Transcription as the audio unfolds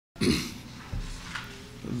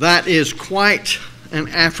That is quite an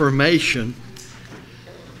affirmation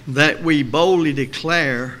that we boldly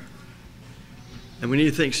declare, and we need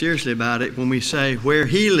to think seriously about it when we say, where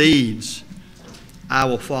He leads, I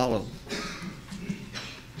will follow.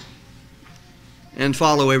 And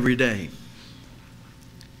follow every day.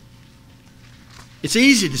 It's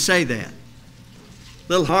easy to say that. A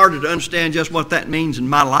little harder to understand just what that means in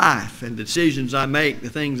my life and the decisions I make, the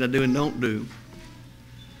things I do and don't do.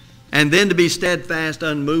 And then to be steadfast,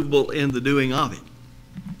 unmovable in the doing of it.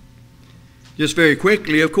 Just very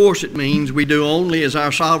quickly, of course, it means we do only as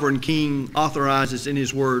our sovereign King authorizes in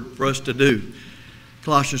His Word for us to do.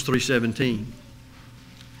 Colossians 3:17.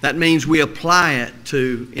 That means we apply it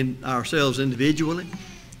to ourselves individually,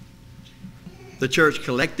 the church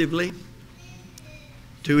collectively,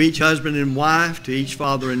 to each husband and wife, to each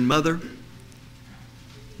father and mother,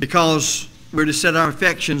 because we're to set our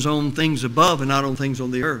affections on things above and not on things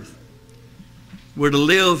on the earth. We're to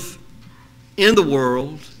live in the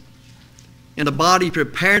world, in a body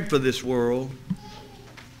prepared for this world,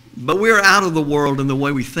 but we're out of the world in the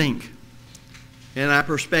way we think, in our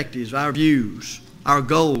perspectives, our views, our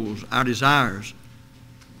goals, our desires.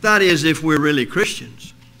 That is, if we're really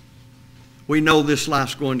Christians. We know this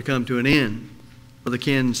life's going to come to an end. Brother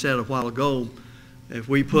Ken said a while ago, if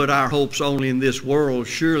we put our hopes only in this world,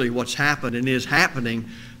 surely what's happened and is happening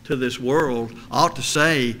to this world ought to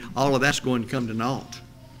say all of that's going to come to naught.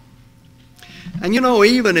 And you know,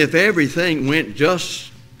 even if everything went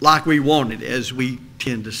just like we wanted, as we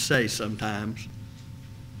tend to say sometimes,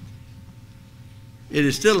 it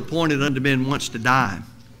is still appointed unto men once to die,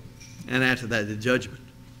 and after that the judgment.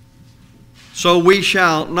 So we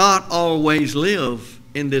shall not always live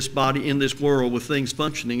in this body, in this world, with things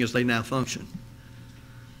functioning as they now function.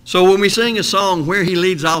 So when we sing a song, where He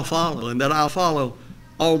leads I'll follow, and that I'll follow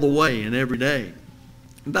all the way and every day,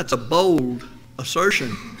 that's a bold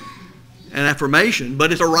assertion and affirmation,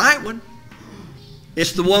 but it's a right one.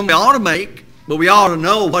 It's the one we ought to make, but we ought to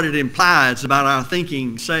know what it implies about our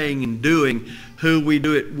thinking, saying, and doing, who we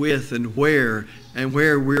do it with and where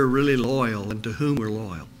we're really loyal and to whom we're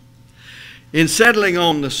loyal. In settling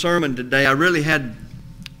on the sermon today, I really had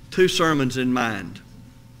two sermons in mind.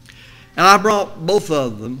 And I brought both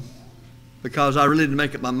of them because I really didn't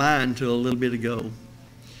make up my mind until a little bit ago.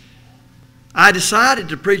 I decided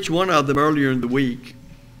to preach one of them earlier in the week.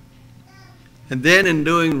 And then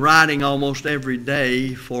in writing almost every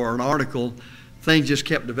day for an article, things just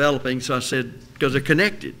kept developing. So I said, because they're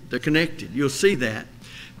connected. You'll see that.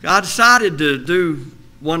 I decided to do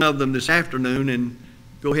one of them this afternoon and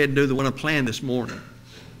go ahead and do the one I planned this morning.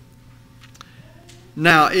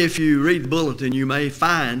 Now, if you read the bulletin, you may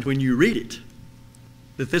find when you read it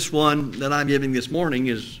that this one that I'm giving this morning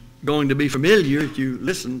is going to be familiar if you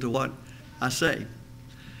listen to what I say.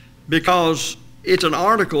 Because it's an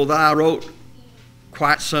article that I wrote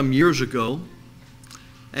quite some years ago,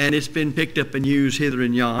 and it's been picked up and used hither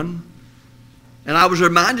and yon. And I was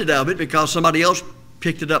reminded of it because somebody else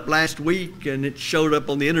picked it up last week and it showed up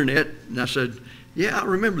on the internet, and I said, yeah, I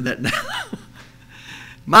remember that now.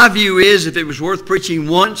 My view is if it was worth preaching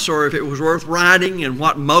once or if it was worth writing and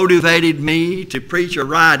what motivated me to preach or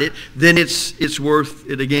write it, then it's worth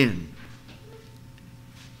it again.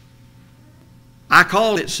 I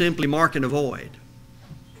call it simply Mark and Avoid.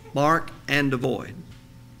 Mark and Avoid.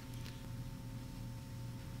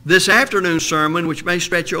 This afternoon's sermon, which may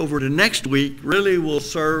stretch over to next week, really will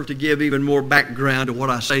serve to give even more background to what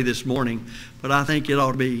I say this morning, but I think it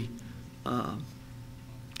ought to be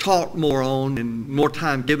taught more on and more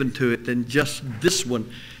time given to it than just this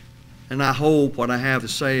one. And I hope what I have to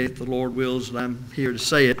say, if the Lord wills, and I'm here to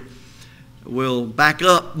say it, will back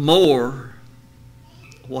up more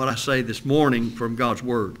what I say this morning from God's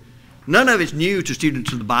Word. None of it's new to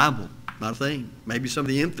students of the Bible, not a thing. Maybe some of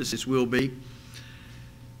the emphasis will be.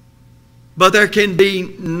 But there can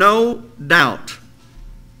be no doubt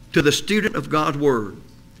to the student of God's Word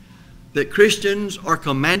that Christians are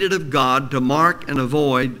commanded of God to mark and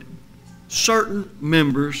avoid certain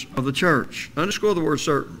members of the church. Underscore the word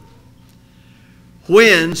certain.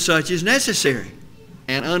 When such is necessary.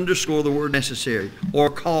 And underscore the word necessary or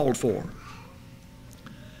called for.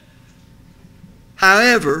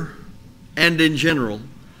 However, and in general,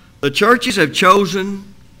 the churches have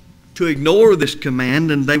chosen to ignore this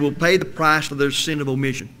command, and they will pay the price for their sin of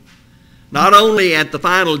omission. Not only at the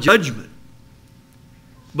final judgment,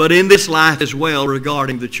 but in this life as well,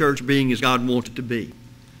 regarding the church being as God wants it to be.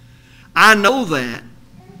 I know that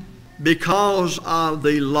because of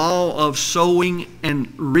the law of sowing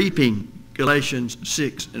and reaping, Galatians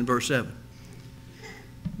 6 and verse 7.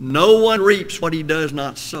 No one reaps what he does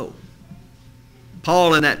not sow.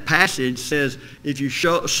 Paul in that passage says, if you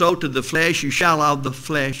sow to the flesh, you shall of the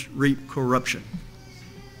flesh reap corruption.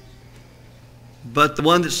 But the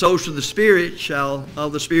one that sows to the Spirit shall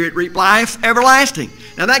of the Spirit reap life everlasting.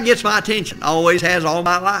 Now that gets my attention. Always has all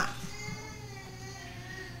my life.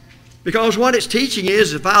 Because what it's teaching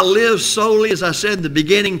is, if I live solely, as I said in the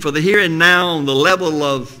beginning, for the here and now on the level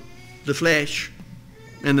of the flesh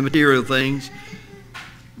and the material things,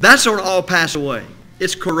 that's going to all pass away.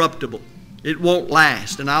 It's corruptible. It won't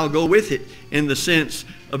last. And I'll go with it in the sense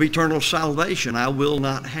of eternal salvation. I will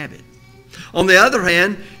not have it. On the other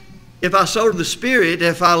hand, if I sow to the Spirit,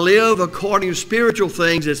 if I live according to spiritual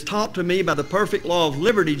things as taught to me by the perfect law of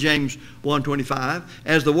liberty, James 1:25,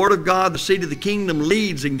 as the Word of God, the seed of the kingdom,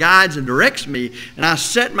 leads and guides and directs me, and I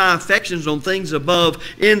set my affections on things above,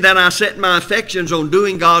 in that I set my affections on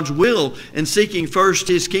doing God's will and seeking first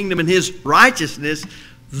His kingdom and His righteousness,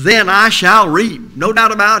 then I shall reap, no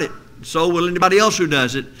doubt about it. So will anybody else who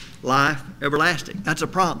does it, life everlasting. That's a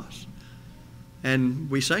promise. And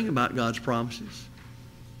we sing about God's promises.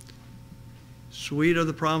 Sweet are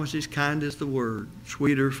the promises, kind is the word,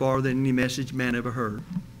 sweeter far than any message man ever heard.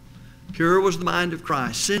 Pure was the mind of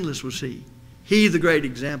Christ, sinless was He. He the great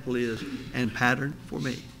example is, and pattern for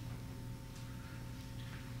me.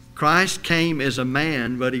 Christ came as a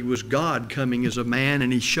man, but He was God coming as a man,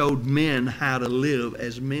 and He showed men how to live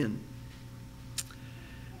as men.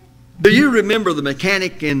 Do you remember the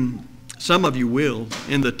mechanic, and some of you will,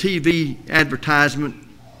 in the TV advertisement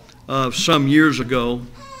of some years ago?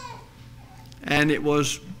 And it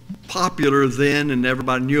was popular then, and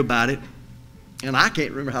everybody knew about it. And I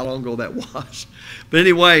can't remember how long ago that was. But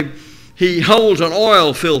anyway, he holds an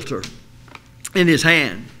oil filter in his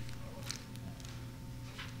hand.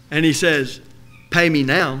 And he says, pay me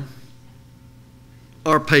now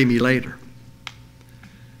or pay me later.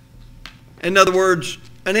 In other words,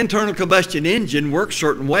 an internal combustion engine works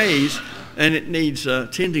certain ways, and it needs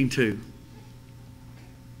tending to.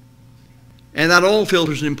 And that oil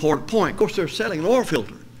filter is an important point. Of course, they're selling an oil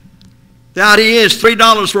filter. The idea is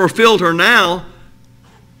 $3 for a filter now,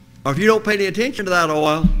 or if you don't pay any attention to that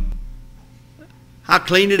oil, how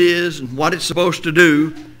clean it is and what it's supposed to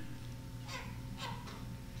do,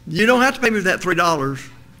 you don't have to pay me that $3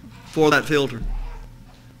 for that filter.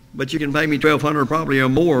 But you can pay me $1,200 probably or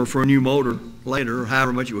more for a new motor later, or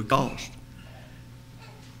however much it would cost.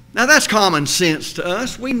 Now that's common sense to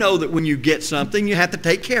us. We know that when you get something, you have to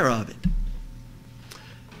take care of it.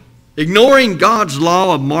 Ignoring God's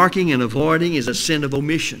law of marking and avoiding is a sin of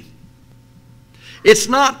omission. It's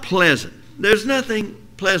not pleasant. There's nothing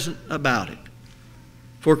pleasant about it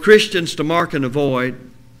for Christians to mark and avoid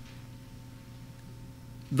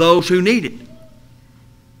those who need it.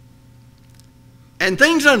 And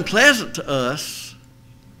things unpleasant to us,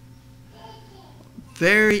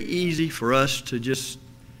 very easy for us to just,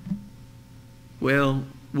 well,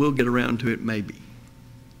 we'll get around to it maybe.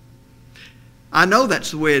 I know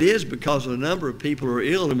that's the way it is because a number of people are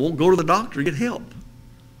ill and won't go to the doctor to get help.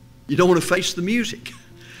 You don't want to face the music.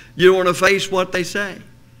 You don't want to face what they say.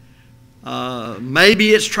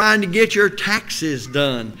 Maybe it's trying to get your taxes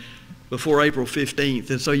done before April 15th,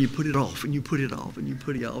 and so you put it off, and you put it off, and you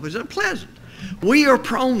put it off. It's unpleasant. We are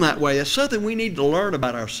prone that way. It's something we need to learn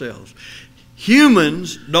about ourselves.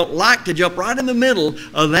 Humans don't like to jump right in the middle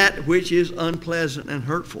of that which is unpleasant and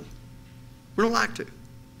hurtful. We don't like to.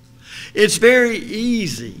 It's very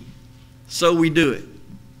easy, so we do it.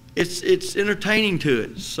 It's entertaining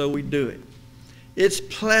to us, so we do it. It's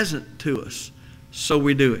pleasant to us, so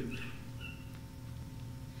we do it.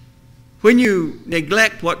 When you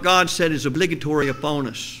neglect what God said is obligatory upon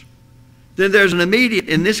us, then there's an immediate,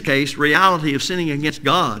 in this case, reality of sinning against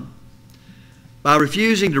God by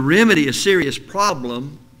refusing to remedy a serious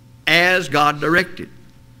problem as God directed.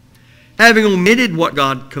 Having omitted what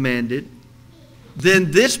God commanded,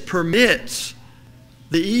 then this permits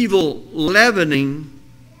the evil leavening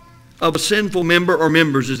of a sinful member or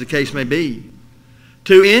members, as the case may be,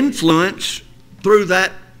 to influence through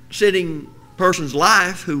that sitting person's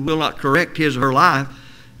life who will not correct his or her life,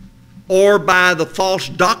 or by the false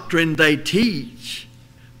doctrine they teach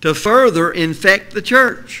to further infect the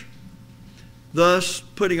church. Thus,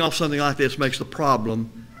 putting off something like this makes the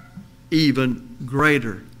problem even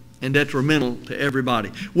greater and detrimental to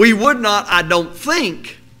everybody. We would not, I don't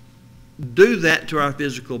think, do that to our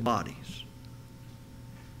physical bodies.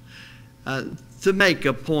 To make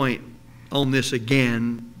a point on this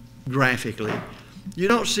again graphically, you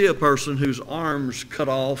don't see a person whose arms cut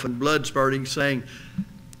off and blood spurting saying,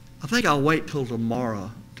 I think I'll wait till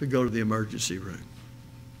tomorrow to go to the emergency room.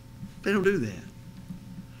 They don't do that.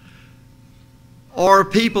 Or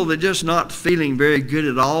people that are just not feeling very good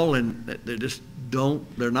at all and they're just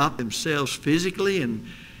they're not themselves physically, and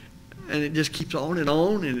it just keeps on,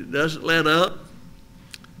 and it doesn't let up.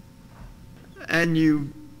 And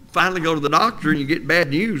you finally go to the doctor and you get bad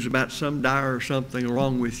news about some dire or something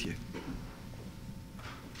wrong with you.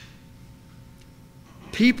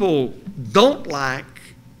 People don't like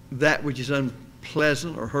that which is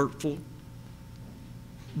unpleasant or hurtful,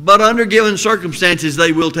 but under given circumstances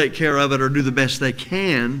they will take care of it or do the best they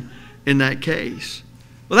can in that case.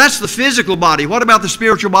 Well, that's the physical body. What about the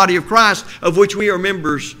spiritual body of Christ, of which we are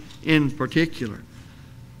members in particular?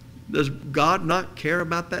 Does God not care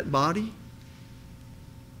about that body?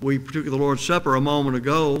 We partook of the Lord's Supper a moment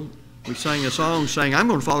ago. We sang a song saying, I'm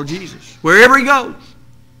going to follow Jesus wherever he goes.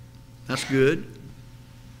 That's good,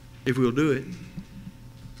 if we'll do it.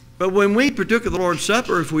 But when we partook of the Lord's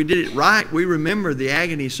Supper, if we did it right, we remember the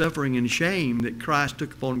agony, suffering, and shame that Christ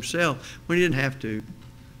took upon himself when he didn't have to.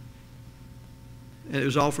 And it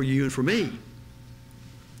was all for you and for me.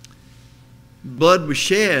 Blood was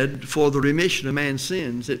shed for the remission of man's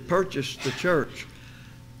sins. It purchased the church.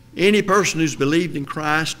 Any person who's believed in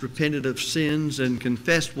Christ, repented of sins, and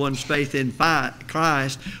confessed one's faith in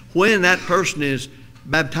Christ, when that person is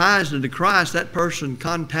baptized into Christ, that person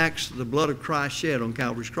contacts the blood of Christ shed on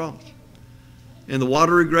Calvary's cross. In the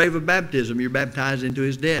watery grave of baptism, you're baptized into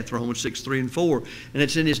his death, Romans 6:3-4. And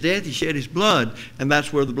it's in his death he shed his blood, and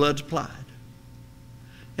that's where the blood's applied.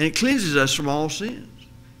 And it cleanses us from all sins.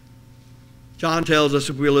 John tells us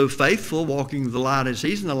if we live faithful, walking the light as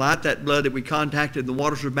he's in the light, that blood that we contacted in the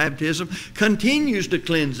waters of baptism continues to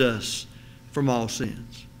cleanse us from all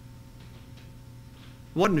sins.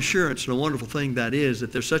 What an assurance and a wonderful thing that is,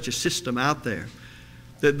 that there's such a system out there,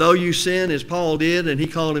 that though you sin as Paul did, and he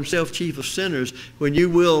called himself chief of sinners, when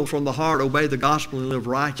you will from the heart obey the gospel and live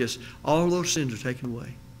righteous, all those sins are taken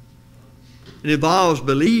away. It involves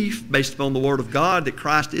belief based upon the Word of God that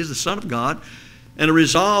Christ is the Son of God, and a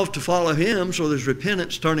resolve to follow him. So there's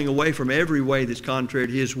repentance, turning away from every way that's contrary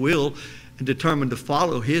to his will, and determined to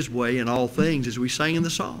follow his way in all things, as we sang in the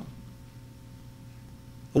song.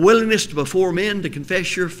 A willingness to before men to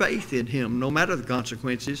confess your faith in him, no matter the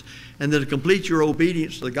consequences, and then to complete your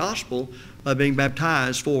obedience to the gospel by being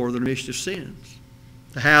baptized for the remission of sins.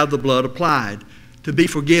 To have the blood applied, to be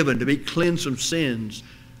forgiven, to be cleansed from sins,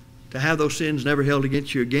 to have those sins never held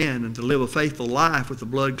against you again, and to live a faithful life with the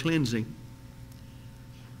blood cleansing.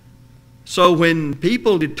 So when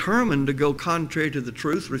people determine to go contrary to the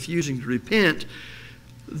truth, refusing to repent,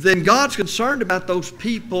 then God's concerned about those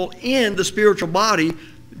people in the spiritual body,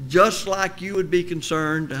 just like you would be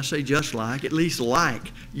concerned, I say just like, at least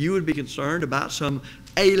like, you would be concerned about some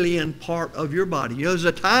alien part of your body. You know, there's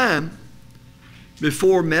a time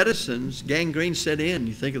before medicines, gangrene set in.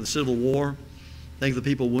 You think of the Civil War, think of the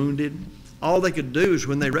people wounded. All they could do is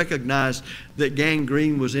when they recognized that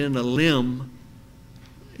gangrene was in a limb,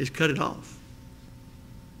 is cut it off.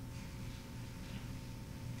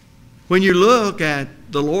 When you look at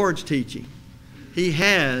the Lord's teaching, he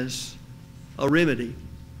has a remedy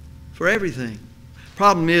for everything.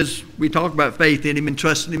 Problem is, we talk about faith in him and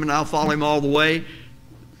trusting him and I'll follow him all the way.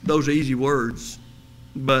 Those are easy words,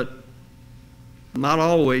 but not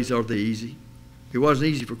always are they easy. It wasn't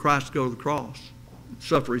easy for Christ to go to the cross,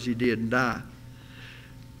 suffer as he did, and die.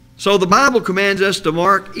 So the Bible commands us to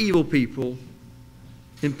mark evil people,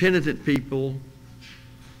 impenitent people,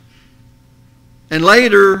 and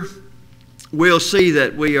later we'll see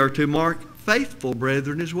that we are to mark faithful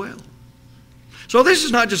brethren as well. So this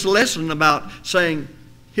is not just a lesson about saying,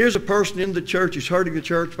 here's a person in the church who's hurting the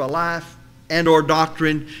church by life and or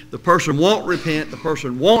doctrine. The person won't repent. The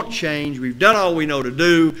person won't change. We've done all we know to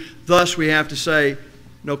do. Thus we have to say,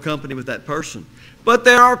 no company with that person. But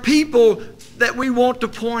there are people that we want to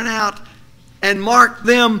point out and mark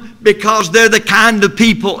them because they're the kind of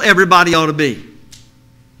people everybody ought to be.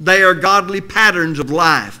 They are godly patterns of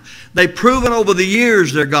life. They've proven over the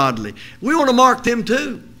years they're godly. We want to mark them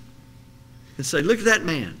too. And say, look at that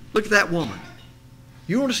man. Look at that woman.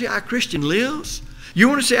 You want to see how a Christian lives? You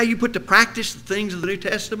want to see how you put to practice the things of the New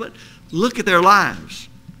Testament? Look at their lives.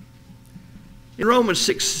 In Romans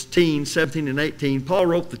 16, 17, and 18, Paul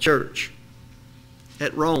wrote the church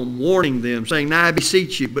at Rome, warning them, saying, now I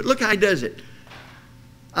beseech you. But look how he does it.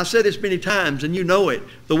 I've said this many times, and you know it.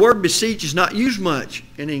 The word beseech is not used much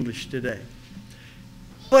in English today.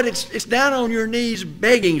 But it's down on your knees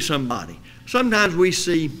begging somebody. Sometimes we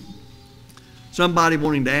see somebody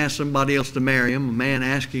wanting to ask somebody else to marry them, a man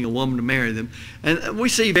asking a woman to marry them. And we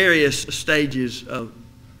see various stages of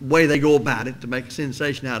the way they go about it to make a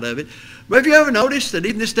sensation out of it. But have you ever noticed that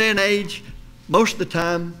even this day and age, most of the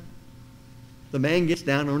time, the man gets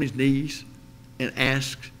down on his knees and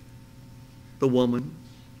asks the woman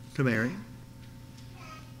to marry him?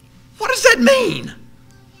 What does that mean?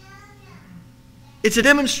 It's a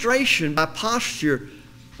demonstration by posture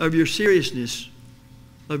of your seriousness,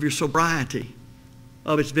 of your sobriety,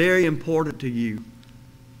 of it's very important to you.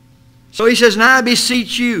 So he says, now I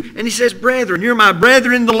beseech you. And he says, brethren, you're my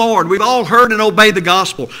brethren in the Lord. We've all heard and obeyed the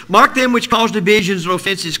gospel. Mark them which cause divisions and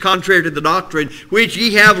offenses contrary to the doctrine which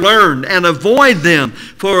ye have learned, and avoid them.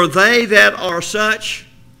 For they that are such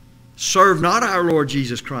serve not our Lord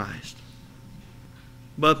Jesus Christ,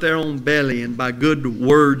 but their own belly, and by good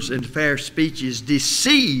words and fair speeches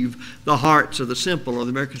deceive the hearts of the simple. Or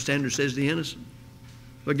the American Standard says the innocent.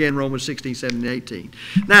 Again, Romans 16, 17, 18.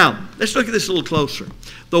 Now, let's look at this a little closer.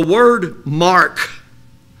 The word mark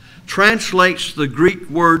translates the Greek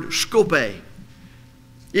word scope.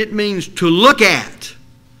 It means to look at,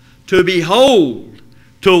 to behold,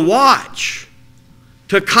 to watch,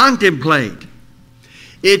 to contemplate.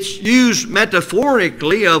 It's used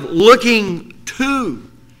metaphorically of looking to.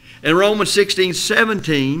 In Romans 16,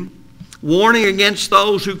 17, warning against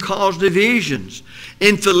those who cause divisions.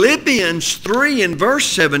 In Philippians 3 and verse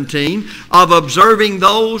 17, of observing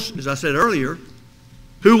those, as I said earlier,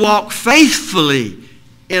 who walk faithfully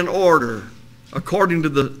in order according to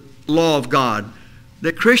the law of God,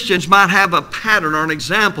 that Christians might have a pattern or an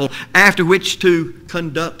example after which to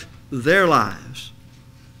conduct their lives.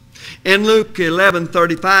 In Luke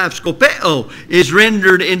 11:35, skopeo is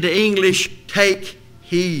rendered into English, take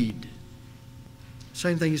heed.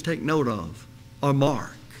 Same thing as take note of, or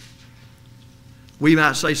mark. We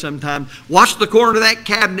might say sometimes, watch the corner of that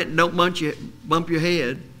cabinet and don't bump your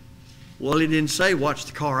head. Well, he didn't say watch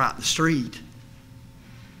the car out in the street.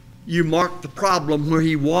 You mark the problem where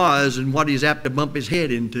he was and what he's apt to bump his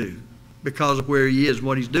head into because of where he is and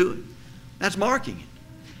what he's doing. That's marking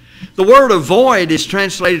it. The word avoid is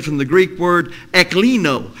translated from the Greek word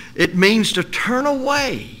eklino. It means to turn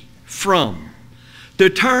away from,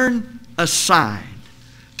 to turn aside.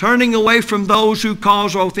 Turning away from those who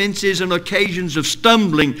cause offenses and occasions of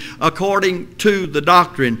stumbling according to the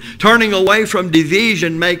doctrine. Turning away from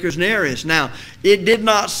division makers and errors. Now, it did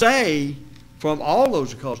not say from all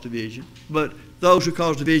those who cause division, but those who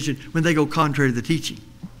cause division when they go contrary to the teaching.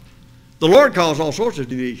 The Lord calls all sorts of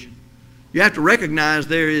division. You have to recognize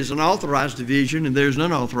there is an authorized division and there's an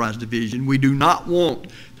unauthorized division. We do not want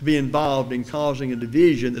to be involved in causing a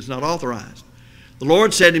division that's not authorized. The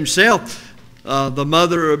Lord said himself, the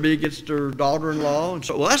mother would be against her daughter-in-law, and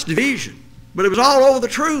so, well, that's division. But it was all over the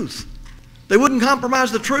truth. They wouldn't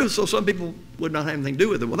compromise the truth, so some people would not have anything to do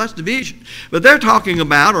with it. Well, that's division. But they're talking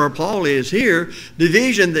about, or Paul is here,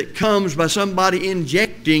 division that comes by somebody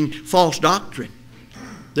injecting false doctrine.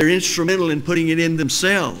 They're instrumental in putting it in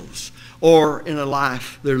themselves, or in a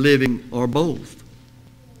life they're living, or both.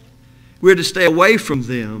 We're to stay away from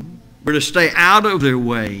them. We're to stay out of their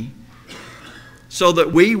way, so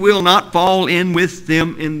that we will not fall in with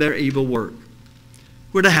them in their evil work.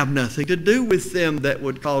 We're to have nothing to do with them that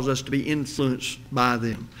would cause us to be influenced by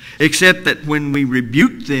them, except that when we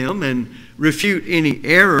rebuke them and refute any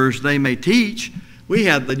errors they may teach, we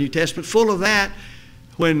have the New Testament full of that.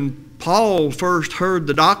 When Paul first heard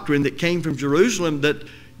the doctrine that came from Jerusalem that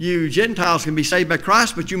you Gentiles can be saved by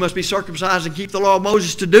Christ, but you must be circumcised and keep the law of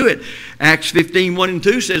Moses to do it. Acts 15, 1 and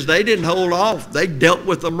 2 says they didn't hold off. They dealt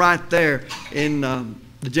with them right there in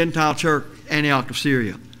the Gentile church, Antioch of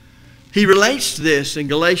Syria. He relates to this in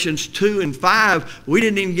Galatians 2 and 5. We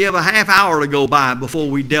didn't even give a half hour to go by before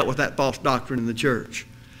we dealt with that false doctrine in the church.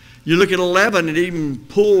 You look at 11, it even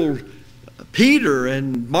pulled Peter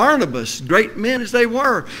and Barnabas, great men as they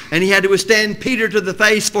were, and he had to withstand Peter to the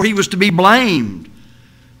face, for he was to be blamed.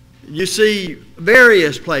 You see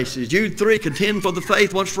various places. Jude 3, contend for the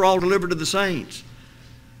faith once for all delivered to the saints.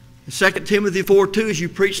 2 Timothy 4:2, as you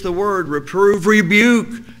preach the word, reprove,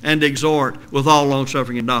 rebuke, and exhort with all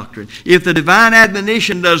longsuffering and doctrine. If the divine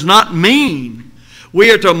admonition does not mean we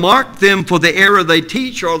are to mark them for the error they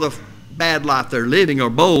teach or the bad life they're living, or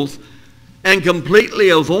both, and completely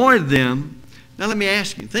avoid them, now let me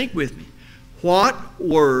ask you, think with me. What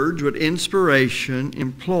words would inspiration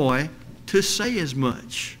employ to say as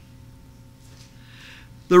much?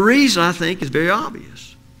 The reason, I think, is very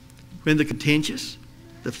obvious. When the contentious,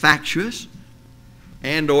 the factious,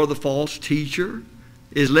 and or the false teacher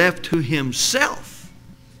is left to himself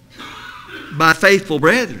by faithful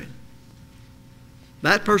brethren,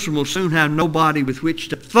 that person will soon have nobody with which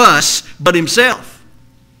to fuss but himself.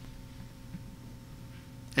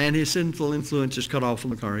 And his sinful influence is cut off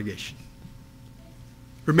from the congregation.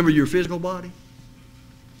 Remember your physical body?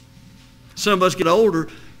 Some of us get older,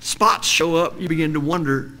 spots show up, you begin to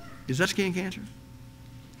wonder, is that skin cancer?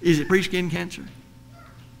 Is it pre-skin cancer?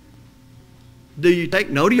 Do you take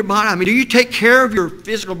note of your body? I mean, do you take care of your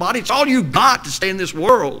physical body? It's all you've got to stay in this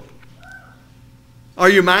world. Are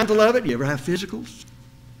you mindful of it? Do you ever have physicals?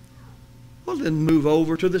 Well, then move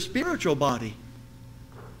over to the spiritual body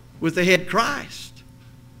with the head Christ.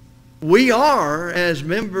 We are, as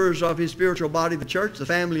members of His spiritual body, the church, the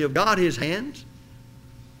family of God, His hands.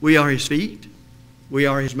 We are His feet. We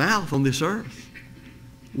are His mouth on this earth.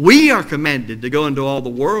 We are commanded to go into all the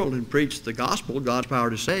world and preach the gospel, God's power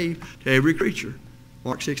to save, to every creature.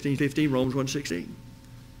 Mark 16:15, Romans 1:16.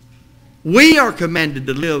 We are commanded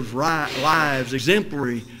to live lives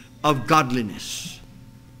exemplary of godliness.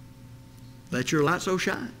 Let your light so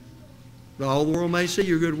shine, that all the world may see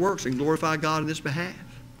your good works and glorify God in this behalf.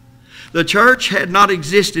 The church had not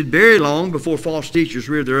existed very long before false teachers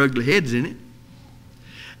reared their ugly heads in it.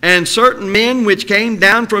 And certain men which came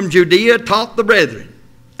down from Judea taught the brethren,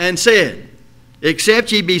 and said,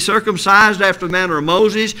 except ye be circumcised after the manner of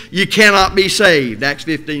Moses, you cannot be saved. Acts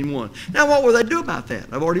 15:1. Now what will they do about that?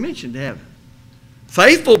 I've already mentioned, haven't I?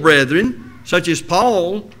 Faithful brethren, such as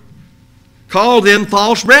Paul, called them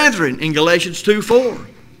false brethren in Galatians 2:4.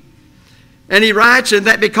 And he writes, and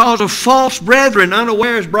that because of false brethren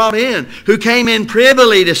unawares brought in, who came in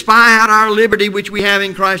privily to spy out our liberty which we have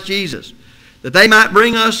in Christ Jesus, that they might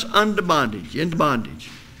bring us into bondage.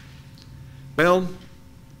 Well,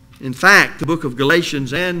 in fact, the book of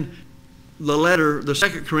Galatians and the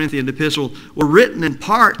 2 Corinthian epistle were written in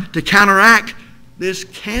part to counteract this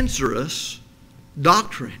cancerous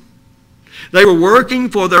doctrine. They were working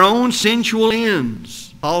for their own sensual ends.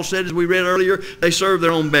 Paul said, as we read earlier, they served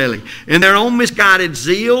their own belly. In their own misguided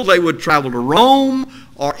zeal, they would travel to Rome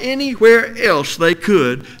or anywhere else they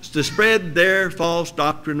could to spread their false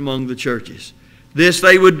doctrine among the churches. This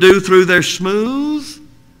they would do through their smooth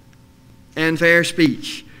and fair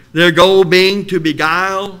speech, their goal being to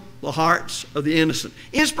beguile the hearts of the innocent.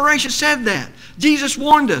 Inspiration said that. Jesus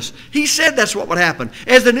warned us. He said that's what would happen.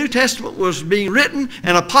 As the New Testament was being written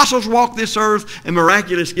and apostles walked this earth and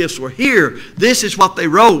miraculous gifts were here, this is what they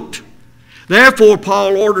wrote. Therefore,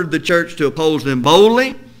 Paul ordered the church to oppose them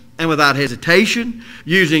boldly and without hesitation,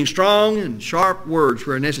 using strong and sharp words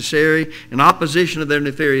where necessary in opposition of their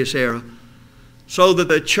nefarious error, so that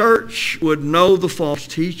the church would know the false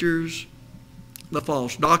teachers, the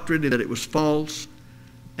false doctrine, and that it was false,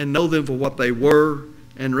 and know them for what they were,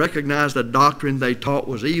 and recognize the doctrine they taught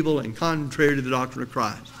was evil and contrary to the doctrine of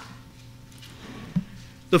Christ.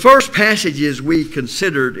 The first passages we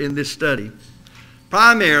considered in this study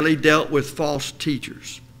primarily dealt with false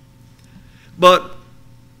teachers. But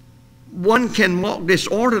one can walk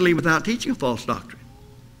disorderly without teaching false doctrine.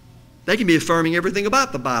 They can be affirming everything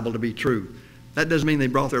about the Bible to be true. That doesn't mean they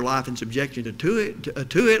brought their life in subjection to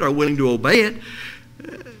it or willing to obey it.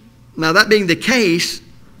 Now, that being the case,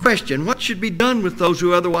 question, what should be done with those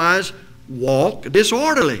who otherwise walk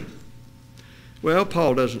disorderly? Well,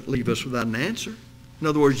 Paul doesn't leave us without an answer. In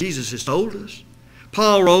other words, Jesus has told us.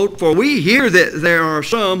 Paul wrote, for we hear that there are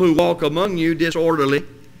some who walk among you disorderly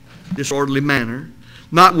manner,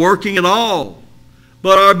 not working at all,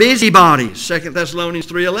 but are busybodies. 2 Thessalonians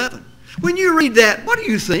 3:11. When you read that, what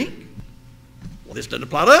do you think? Well, this doesn't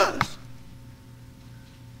apply to us.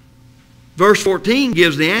 Verse 14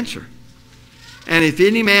 gives the answer. And if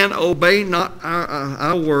any man obey not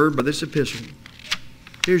our word by this epistle,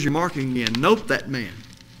 here's your marking again. Note that man,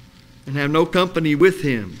 and have no company with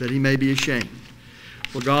him, that he may be ashamed.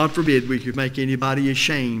 Well, God forbid we could make anybody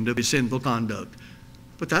ashamed of his sinful conduct.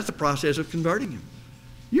 But that's the process of converting him.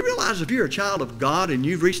 You realize if you're a child of God and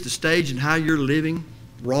you've reached the stage in how you're living,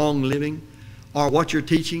 wrong living, or what you're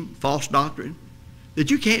teaching, false doctrine, that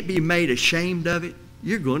you can't be made ashamed of it,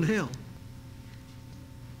 you're going to hell.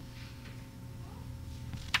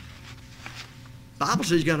 The Bible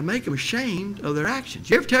says you've got to make them ashamed of their actions.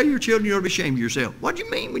 You ever tell your children you ought to be ashamed of yourself? What do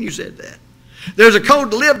you mean when you said that? There's a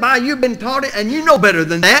code to live by, you've been taught it, and you know better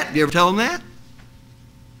than that. Do you ever tell them that?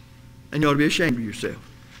 And you ought to be ashamed of yourself.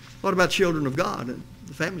 What about children of God and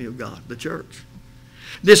the family of God, the church?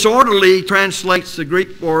 Disorderly translates the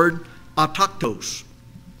Greek word autoktos.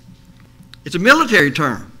 It's a military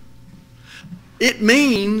term. It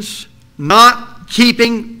means not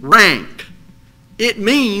keeping rank. It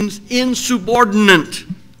means insubordinate.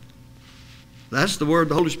 That's the word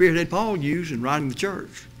the Holy Spirit had Paul use in writing the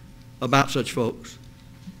church about such folks.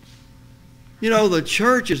 You know, the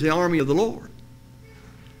church is the army of the Lord.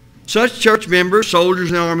 Such church members, soldiers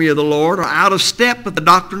in the army of the Lord, are out of step with the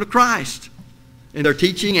doctrine of Christ in their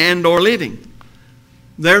teaching and or living.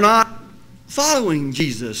 They're not following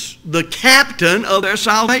Jesus, the captain of their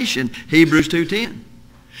salvation, Hebrews 2:10.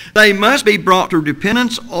 They must be brought to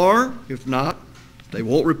repentance, or if not, they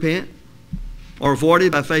won't repent, or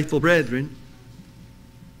avoided by faithful brethren,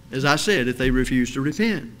 as I said, if they refuse to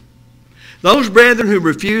repent. Those brethren who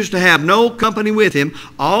refuse to have no company with him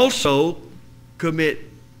also commit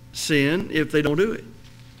sin if they don't do it.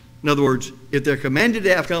 In other words, if they're commanded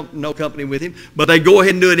to have no company with him, but they go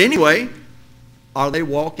ahead and do it anyway, are they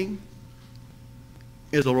walking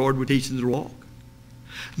as the Lord would teach them to walk?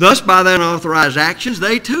 Thus, by their unauthorized actions,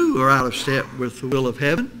 they too are out of step with the will of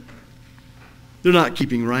heaven. They're not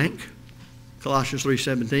keeping rank. Colossians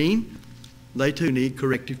 3:17, they too need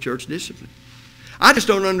corrective church discipline. I just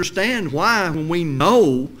don't understand why, when we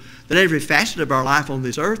know that every facet of our life on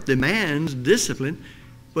this earth demands discipline,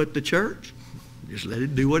 but the church, just let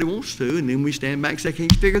it do what it wants to, and then we stand back and say,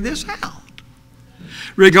 can't you figure this out?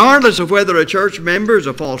 Regardless of whether a church member is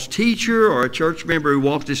a false teacher or a church member who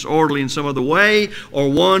walks disorderly in some other way,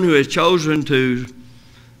 or one who has chosen to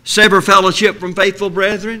sever fellowship from faithful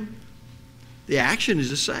brethren, the action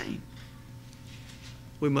is the same.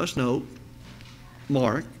 We must note,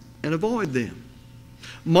 mark, and avoid them.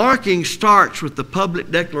 Marking starts with the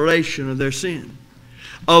public declaration of their sin.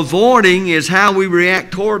 Avoiding is how we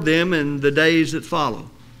react toward them in the days that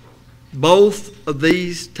follow. Both of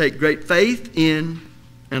these take great faith in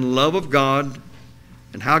and love of God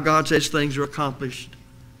and how God says things are accomplished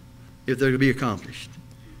if they're to be accomplished.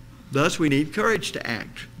 Thus, we need courage to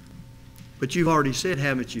act. But you've already said,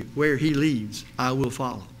 haven't you, where he leads, I will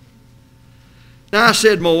follow. Now, I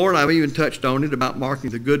said more, and I've even touched on it, about marking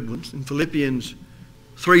the good ones. In Philippians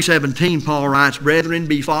 3:17, Paul writes, Brethren,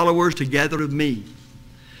 be followers together of me,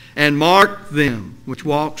 and mark them which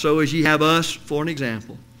walk so as ye have us for an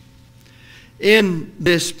example. In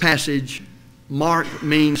this passage, mark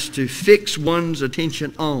means to fix one's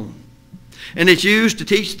attention on. And it's used to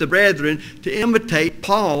teach the brethren to imitate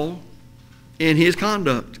Paul in his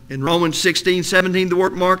conduct. In Romans 16:17, the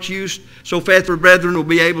word mark's used so faithful brethren will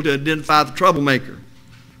be able to identify the troublemaker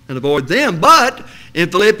and avoid them. But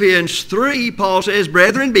in Philippians 3, Paul says,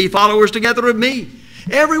 Brethren, be followers together of me.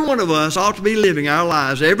 Every one of us ought to be living our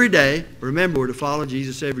lives every day. Remember, we're to follow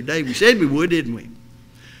Jesus every day. We said we would, didn't we?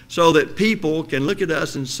 So that people can look at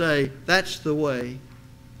us and say, that's the way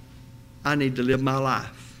I need to live my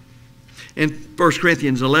life. In 1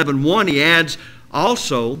 Corinthians 11:1, he adds,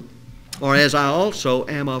 also, or as I also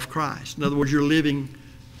am of Christ. In other words, you're living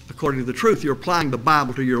according to the truth. You're applying the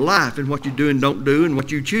Bible to your life and what you do and don't do and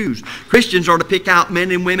what you choose. Christians are to pick out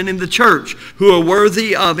men and women in the church who are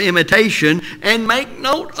worthy of imitation and make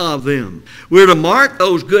note of them. We're to mark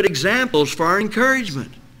those good examples for our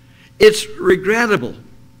encouragement. It's regrettable,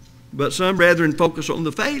 but some brethren focus on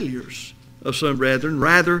the failures of some brethren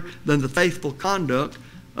rather than the faithful conduct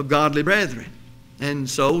of godly brethren. And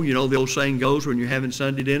so, you know, the old saying goes, when you're having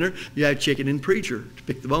Sunday dinner, you have chicken and preacher to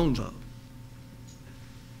pick the bones of.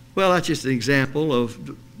 Well, that's just an example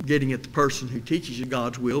of getting at the person who teaches you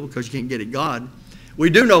God's will, because you can't get at God. We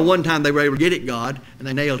do know one time they were able to get at God, and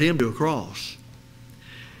they nailed him to a cross.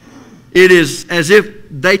 It is as if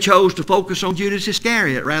they chose to focus on Judas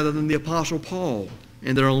Iscariot rather than the Apostle Paul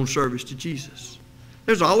in their own service to Jesus.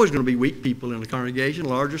 There's always going to be weak people in the congregation,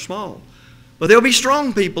 large or small. But there'll be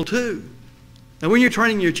strong people too. And when you're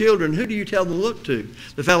training your children, who do you tell them to look to?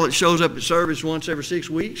 The fellow that shows up at service once every 6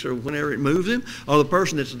 weeks or whenever it moves him? Or the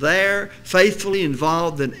person that's there, faithfully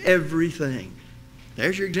involved in everything?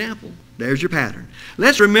 There's your example. There's your pattern.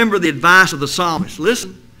 Let's remember the advice of the psalmist.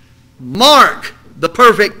 Listen. Mark the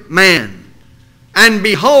perfect man, and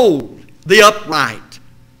behold the upright,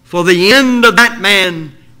 for the end of that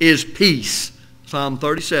man is peace. Psalm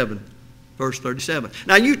 37. Verse 37.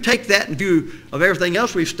 Now you take that in view of everything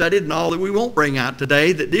else we've studied and all that we won't bring out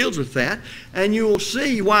today that deals with that, and you will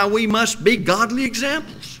see why we must be godly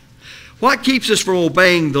examples. What keeps us from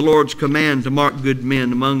obeying the Lord's command to mark good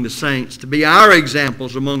men among the saints, to be our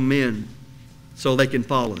examples among men so they can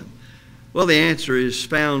follow them? Well, the answer is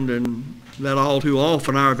found in that all too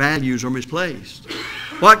often our values are misplaced.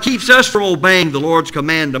 What keeps us from obeying the Lord's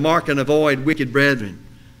command to mark and avoid wicked brethren?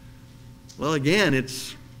 Well, again,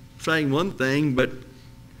 it's saying one thing, but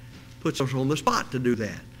puts us on the spot to do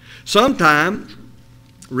that. Sometimes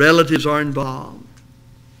relatives are involved,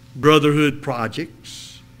 brotherhood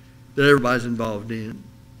projects that everybody's involved in,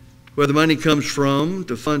 where the money comes from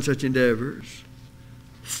to fund such endeavors,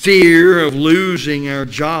 fear of losing our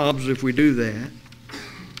jobs if we do that.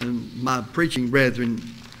 And my preaching brethren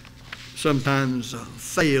sometimes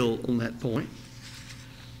fail on that point.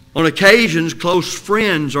 On occasions, close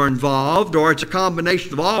friends are involved, or it's a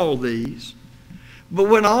combination of all these. But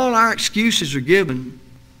when all our excuses are given,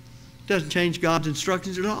 it doesn't change God's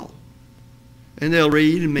instructions at all. And they'll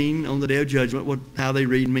read and mean on the day of judgment how they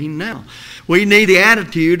read and mean now. We need the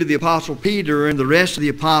attitude of the Apostle Peter and the rest of the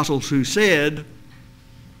apostles who said,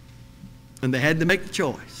 and they had to make the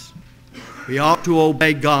choice, We ought to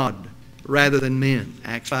obey God rather than men.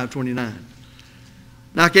 Acts 5:29.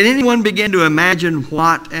 Now, can anyone begin to imagine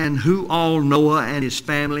what and who all Noah and his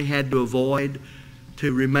family had to avoid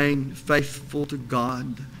to remain faithful to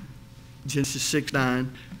God? Genesis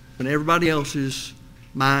 6:9, when everybody else's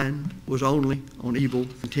mind was only on evil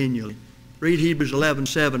continually. Read Hebrews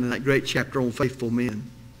 11:7 in that great chapter on faithful men.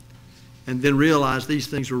 And then realize these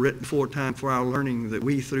things were written aforetime for our learning, that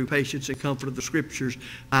we through patience and comfort of the Scriptures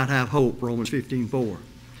might have hope. Romans 15:4.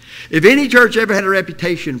 If any church ever had a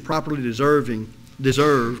reputation properly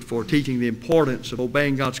deserved for teaching the importance of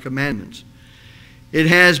obeying God's commandments, it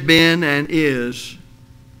has been and is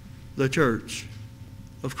the church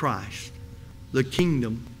of Christ, the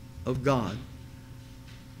kingdom of God,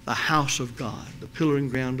 the house of God, the pillar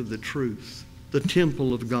and ground of the truth, the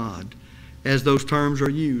temple of God, as those terms are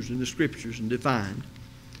used in the Scriptures and defined.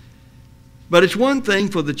 But it's one thing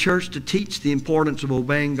for the church to teach the importance of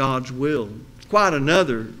obeying God's will. It's quite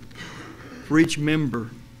another for each member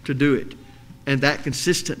to do it, and that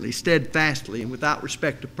consistently, steadfastly, and without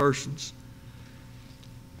respect of persons.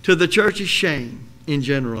 To the church's shame, in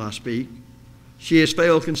general I speak, she has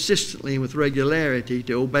failed consistently and with regularity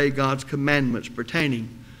to obey God's commandments pertaining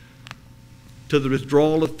to the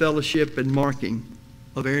withdrawal of fellowship and marking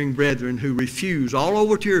of erring brethren who refuse all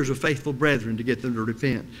overtures of faithful brethren to get them to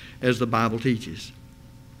repent, as the Bible teaches.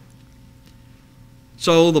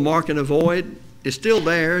 So the mark and avoid is still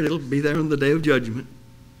there, and it'll be there on the day of judgment.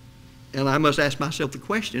 And I must ask myself the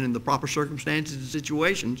question, in the proper circumstances and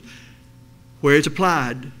situations where it's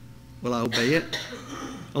applied, will I obey it?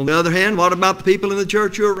 On the other hand, what about the people in the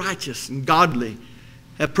church who are righteous and godly,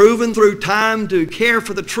 have proven through time to care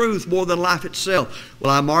for the truth more than life itself? Will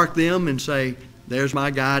I mark them and say, there's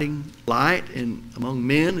my guiding light and among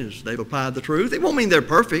men as they've applied the truth? It won't mean they're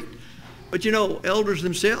perfect, but you know, elders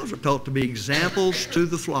themselves are taught to be examples to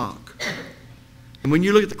the flock. And when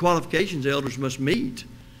you look at the qualifications elders must meet,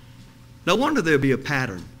 no wonder there'll be a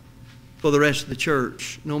pattern for the rest of the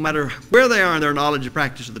church, no matter where they are in their knowledge and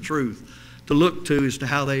practice of the truth, to look to as to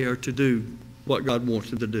how they are to do what God wants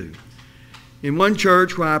them to do. In one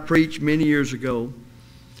church where I preached many years ago,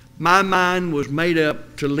 my mind was made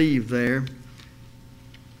up to leave there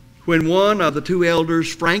when one of the two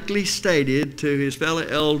elders frankly stated to his fellow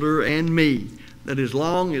elder and me that as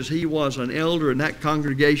long as he was an elder in that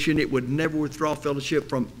congregation, it would never withdraw fellowship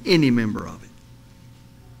from any member of it.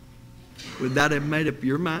 Would that have made up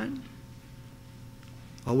your mind?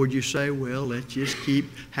 Or would you say, well, let's just keep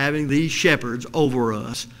having these shepherds over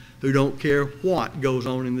us who don't care what goes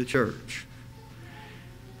on in the church?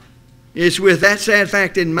 It's with that sad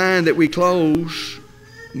fact in mind that we close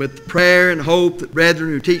with prayer and hope that brethren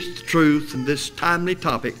who teach the truth in this timely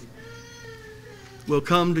topic will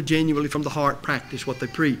come to genuinely from the heart practice what they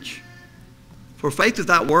preach. For faith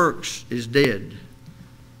without works is dead,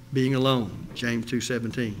 being alone, James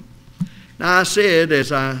 2:17. Now I said,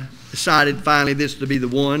 as I decided finally this to be the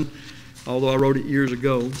one, although I wrote it years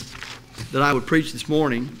ago, that I would preach this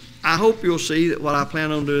morning, I hope you'll see that what I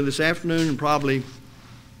plan on doing this afternoon and probably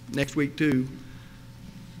next week too,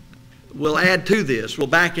 we'll add to this, we'll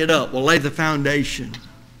back it up, we'll lay the foundation.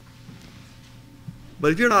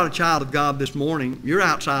 But if you're not a child of God this morning, you're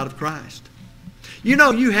outside of Christ. You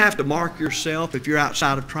know, you have to mark yourself if you're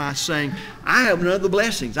outside of Christ, saying, I have none of the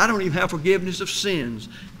blessings. I don't even have forgiveness of sins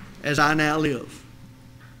as I now live.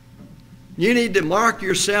 You need to mark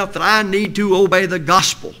yourself that I need to obey the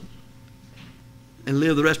gospel and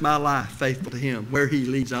live the rest of my life faithful to Him. Where He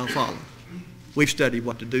leads, I'll follow. We've studied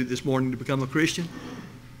what to do this morning to become a Christian.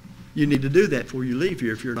 You need to do that before you leave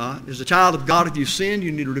here if you're not. As a child of God, if you've sinned,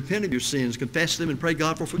 you need to repent of your sins, confess them, and pray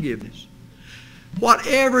God for forgiveness.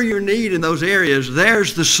 Whatever your need in those areas,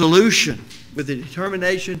 there's the solution, with the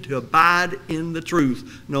determination to abide in the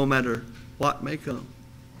truth no matter what may come.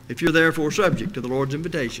 If you're therefore subject to the Lord's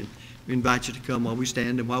invitation, we invite you to come while we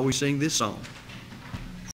stand and while we sing this song.